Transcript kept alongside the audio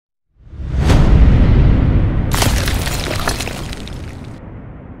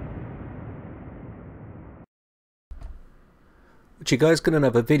Right, you guys, got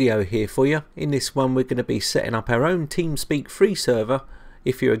another video here for you. In this one we're going to be setting up our own Teamspeak free server.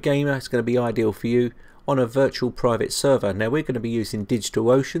 If you're a gamer, it's going to be ideal for you on a virtual private server. Now we're going to be using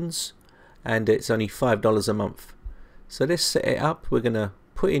DigitalOcean and it's only $5 a month. So let's set it up. We're going to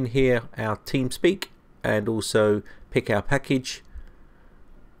put in here our Teamspeak and also pick our package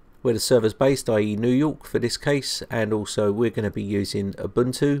where the server's based, i.e. New York for this case, and also we're going to be using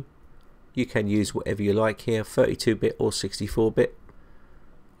Ubuntu. You can use whatever you like here, 32-bit or 64-bit.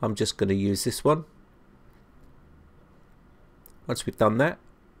 I'm just going to use this one. Once we've done that,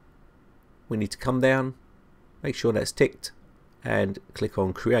 we need to come down, make sure that's ticked, and click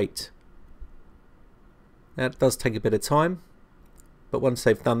on Create. Now it does take a bit of time, but once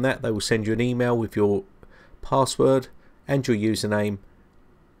they've done that, they will send you an email with your password and your username,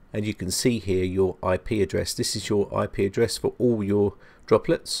 and you can see here your IP address. This is your IP address for all your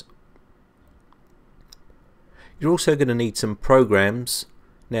droplets. You're also going to need some programs.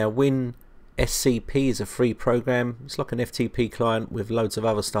 Now WinSCP is a free program. It's like an FTP client with loads of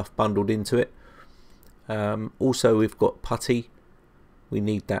other stuff bundled into it. Also we've got Putty. We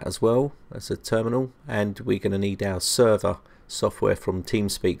need that as well as a terminal, and we're going to need our server software from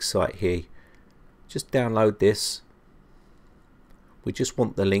Teamspeak site here. Just download this. We just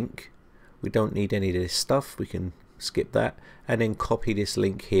want the link. We don't need any of this stuff. We can skip that, and then copy this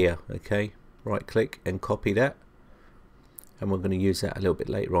link here. Okay, right click and copy that. And we're going to use that a little bit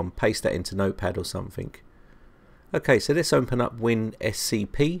later on. Paste that into Notepad or something. Okay, so let's open up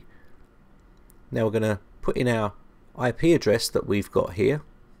WinSCP. Now we're going to put in our IP address that we've got here.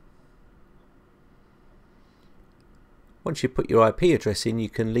 Once you put your IP address in, you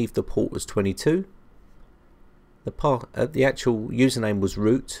can leave the port as 22. The actual username was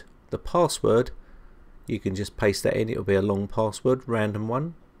root. The password, you can just paste that in. It'll be a long password, random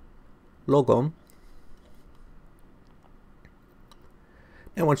one. Log on.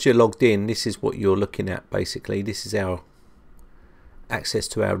 Now once you're logged in, this is what you're looking at basically. This is our access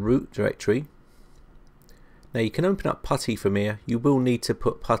to our root directory. Now you can open up Putty from here. You will need to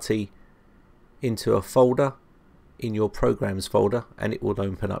put Putty into a folder in your programs folder, and it will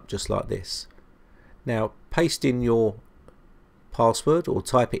open up just like this. Now paste in your password or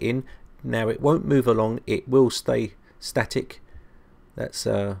type it in. Now it won't move along, it will stay static. That's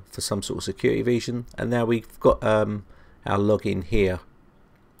for some sort of security reason. And now we've got our login here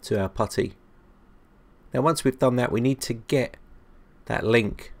to our Putty. Now once we've done that, we need to get that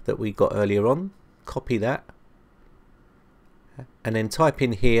link that we got earlier on, copy that, and then type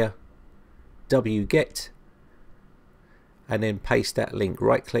in here wget, and then paste that link.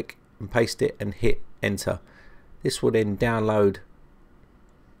 Right click and paste it and hit enter. This will then download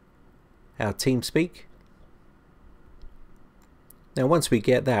our Teamspeak. Now once we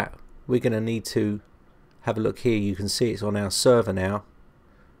get that, we're going to need to have a look here. You can see it's on our server now.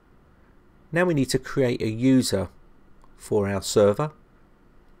 Now we need to create a user for our server.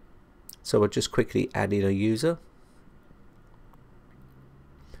 So I'll just quickly add in a user.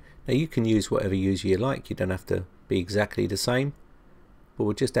 Now you can use whatever user you like. You don't have to be exactly the same. But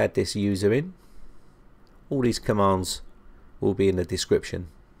we'll just add this user in. All these commands will be in the description.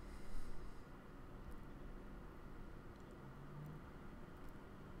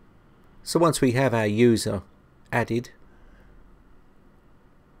 So once we have our user added,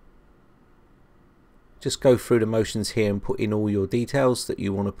 just go through the motions here and put in all your details that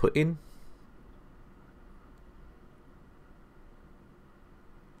you want to put in.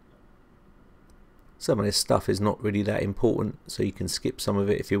 Some of this stuff is not really that important, so you can skip some of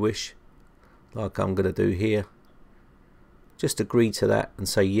it if you wish, like I'm going to do here. Just agree to that and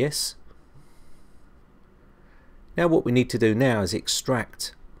say yes. Now what we need to do now is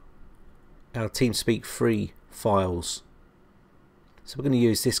extract our Teamspeak free files. So we're going to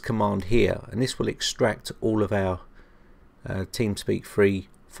use this command here, and this will extract all of our Teamspeak free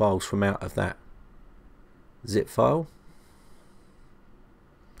files from out of that zip file.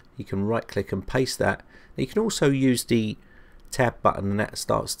 You can right click and paste that. You can also use the tab button, and that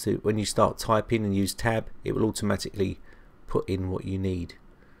starts to, when you start typing and use tab, it will automatically put in what you need.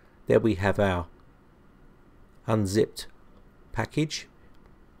 There we have our unzipped package.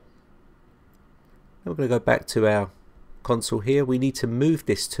 Now we're going to go back to our console here. We need to move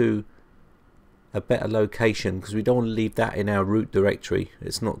this to a better location because we don't want to leave that in our root directory.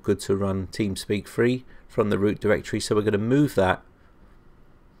 It's not good to run Teamspeak free from the root directory, so we're going to move that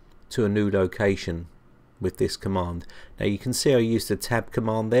to a new location with this command. Now you can see I used the tab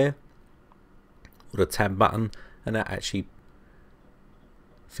command there, or the tab button, and that actually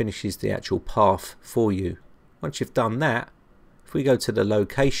finishes the actual path for you. Once you've done that, if we go to the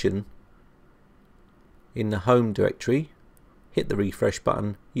location in the home directory, hit the refresh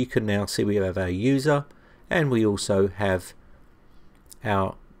button, you can now see we have our user, and we also have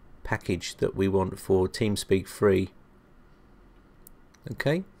our package that we want for Teamspeak free.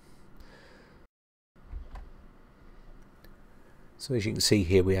 Okay, so as you can see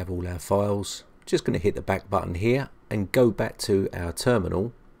here, we have all our files. Just going to hit the back button here and go back to our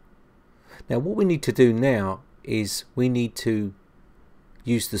terminal. Now what we need to do now is we need to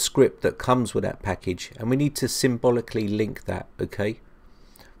use the script that comes with that package, and we need to symbolically link that. Okay,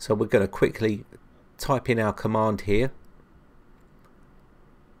 so we're going to quickly type in our command here,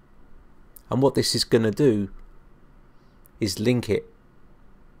 and what this is going to do is link it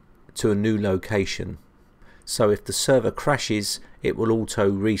to a new location. So if the server crashes, it will auto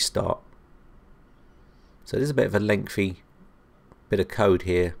restart. So there's a bit of a lengthy bit of code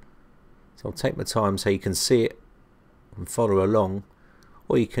here, so I'll take my time so you can see it and follow along,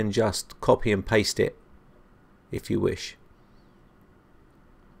 or you can just copy and paste it if you wish.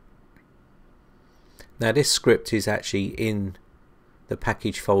 Now this script is actually in the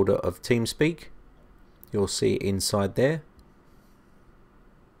package folder of Teamspeak. You'll see it inside there,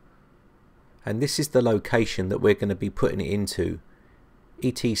 and this is the location that we're going to be putting it into,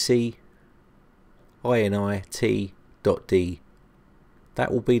 etc init.d.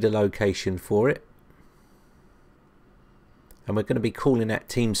 That will be the location for it, and we're going to be calling that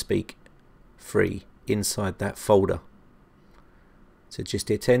Teamspeak free inside that folder. So just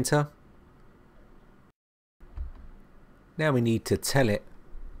hit enter. Now we need to tell it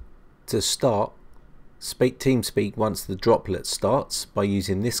to start Teamspeak once the Droplet starts by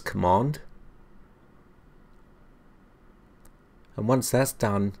using this command, and once that's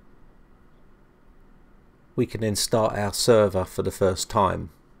done, we can then start our server for the first time.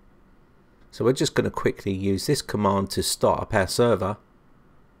 So we're just going to quickly use this command to start up our server,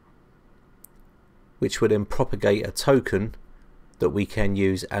 which will then propagate a token that we can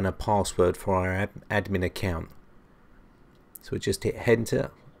use and a password for our admin account. So we just hit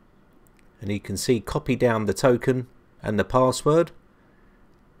enter, and you can see copy down the token and the password,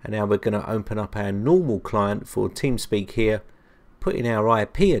 and now we're going to open up our normal client for Teamspeak here, put in our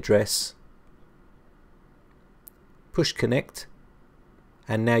IP address, push connect,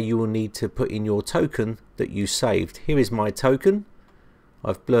 and now you will need to put in your token that you saved. Here is my token.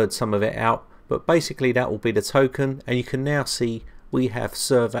 I've blurred some of it out, but basically that will be the token, and you can now see we have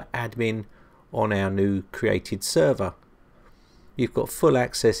server admin on our new created server. You've got full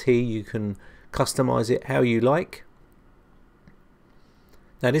access here, you can customize it how you like.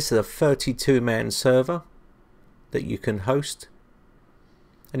 Now this is a 32-man server that you can host,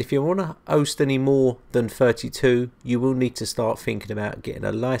 and if you want to host any more than 32, you will need to start thinking about getting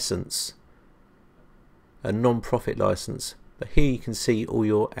a license, a non-profit license. But here you can see all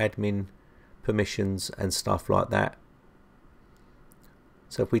your admin permissions and stuff like that.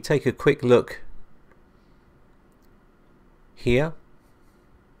 So if we take a quick look here,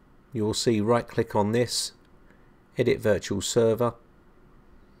 you will see right click on this, edit virtual server,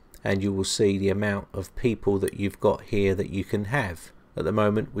 and you will see the amount of people that you've got here that you can have. At the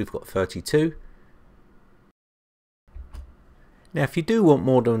moment we've got 32. Now if you do want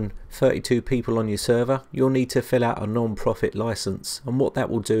more than 32 people on your server, you'll need to fill out a non-profit license, and what that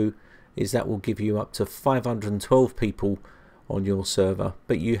will do is that will give you up to 512 people on your server,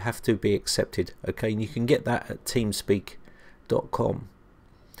 but you have to be accepted. Okay, and you can get that at teamspeak.com.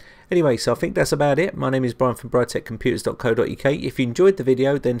 Anyway, so I think that's about it. My name is Brian from briteccomputers.co.uk. If you enjoyed the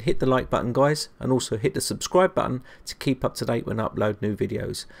video, then hit the like button, guys, and also hit the subscribe button to keep up to date when I upload new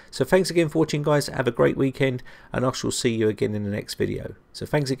videos. So thanks again for watching, guys. Have a great weekend, and I shall see you again in the next video. So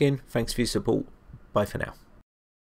thanks again. Thanks for your support. Bye for now.